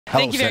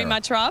Thank you very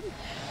much, Rob.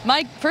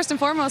 Mike, first and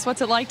foremost,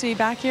 what's it like to be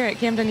back here at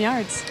Camden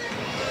Yards?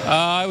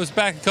 I was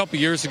back a couple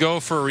years ago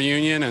for a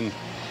reunion, and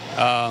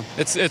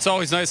it's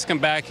always nice to come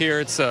back here.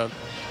 It's a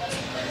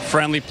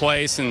friendly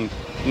place and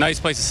nice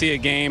place to see a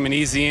game, and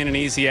easy in and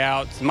easy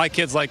out. My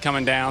kids like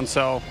coming down,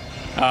 so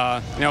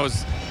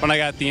when I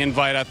got the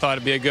invite, I thought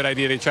it'd be a good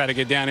idea to try to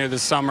get down here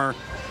this summer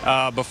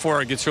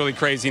before it gets really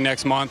crazy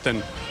next month,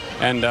 and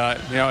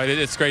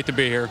it's great to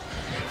be here.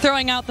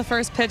 Throwing out the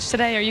first pitch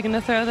today, are you going to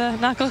throw the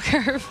knuckle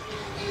curve?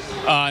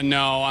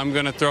 No, I'm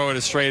going to throw it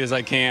as straight as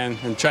I can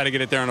and try to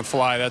get it there on a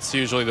fly. That's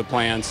usually the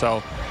plan.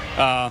 So,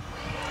 I'm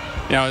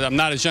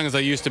not as young as I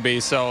used to be,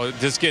 so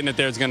just getting it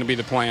there is going to be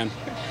the plan.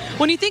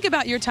 When you think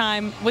about your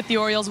time with the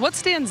Orioles, what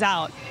stands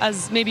out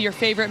as maybe your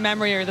favorite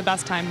memory or the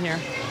best time here?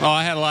 Well,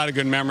 I had a lot of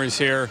good memories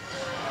here.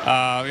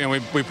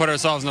 We put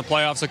ourselves in the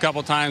playoffs a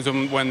couple times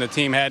when the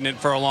team hadn't it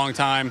for a long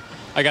time.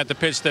 I got the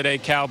pitch today.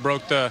 Cal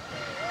broke the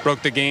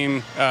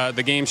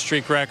game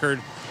streak record.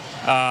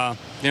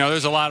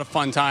 There's a lot of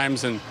fun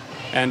times, and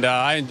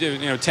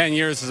 10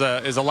 years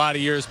is a lot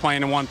of years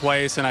playing in one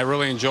place, and I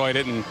really enjoyed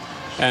it,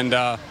 and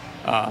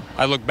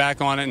I look back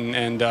on it,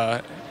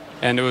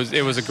 and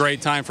it was a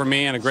great time for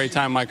me and a great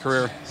time in my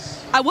career.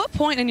 At what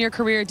point in your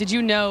career did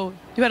you know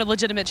you had a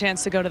legitimate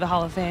chance to go to the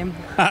Hall of Fame?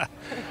 I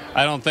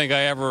don't think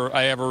I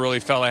ever really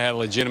felt I had a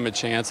legitimate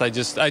chance. I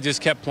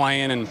just kept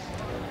playing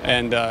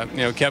and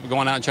kept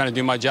going out and trying to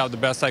do my job the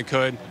best I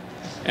could.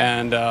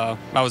 And I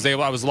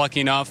was lucky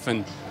enough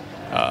and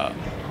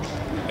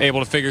able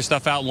to figure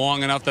stuff out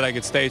long enough that I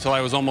could stay till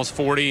I was almost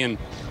 40.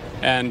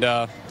 When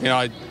the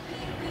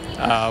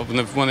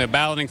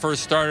balloting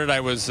first started, I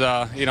was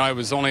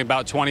only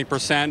about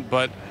 20%,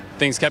 but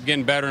things kept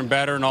getting better and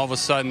better, and all of a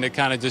sudden it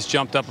kind of just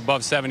jumped up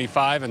above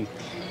 75,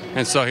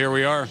 and so here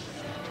we are.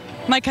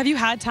 Mike, have you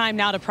had time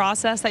now to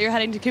process that you're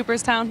heading to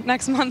Cooperstown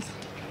next month?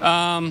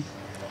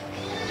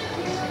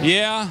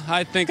 Yeah,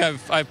 I think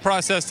I've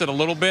processed it a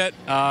little bit.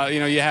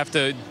 You have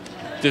to.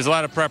 There's a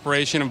lot of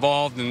preparation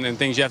involved and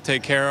things you have to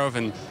take care of,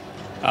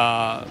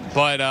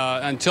 but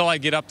until I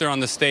get up there on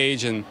the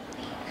stage and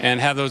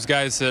have those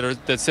guys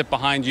that sit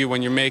behind you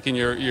when you're making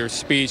your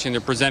speech and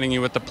they're presenting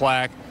you with the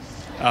plaque,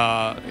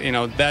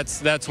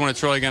 that's when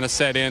it's really going to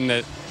set in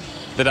that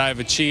I've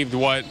achieved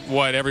what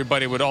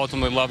everybody would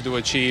ultimately love to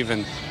achieve,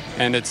 and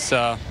it's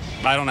I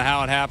don't know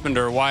how it happened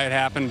or why it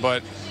happened,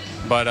 but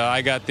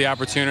I got the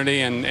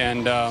opportunity,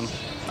 and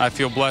I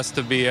feel blessed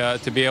to be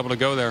able to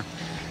go there.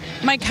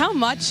 Mike, how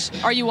much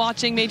are you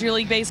watching Major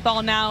League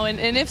Baseball now,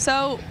 and if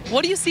so,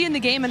 what do you see in the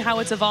game and how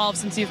it's evolved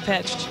since you've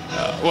pitched?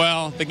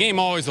 Well, the game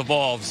always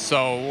evolves,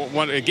 so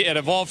it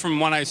evolved from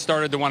when I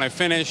started to when I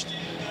finished.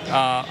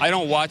 I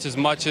don't watch as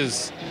much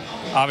as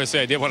obviously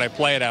I did when I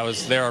played. I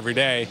was there every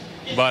day,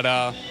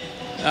 but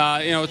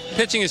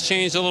pitching has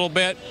changed a little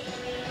bit.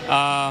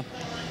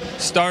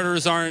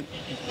 Starters aren't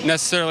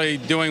necessarily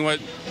doing what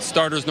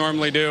starters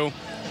normally do.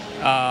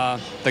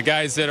 The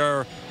guys that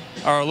are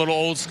a little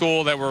old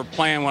school that were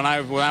playing when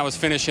I was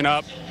finishing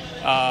up,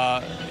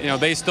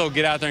 they still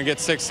get out there and get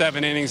 6-7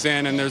 innings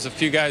in, and there's a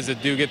few guys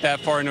that do get that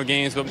far into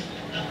games,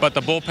 but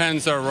the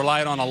bullpens are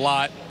relied on a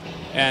lot,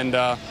 and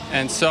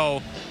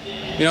so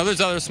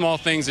there's other small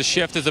things. The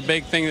shift is a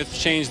big thing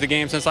that's changed the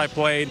game since I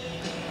played,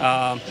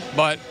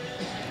 but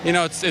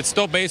it's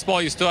still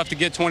baseball. You still have to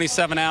get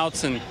 27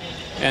 outs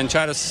and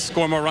try to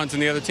score more runs than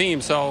the other team.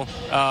 So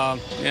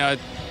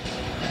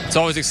it's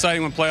always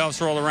exciting when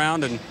playoffs roll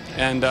around, and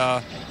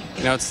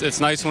it's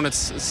nice when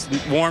it's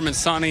warm and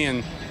sunny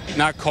and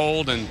not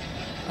cold, and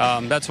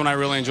that's when I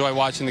really enjoy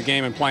watching the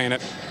game and playing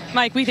it.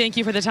 Mike, we thank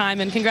you for the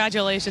time, and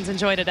congratulations.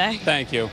 Enjoy today. Thank you.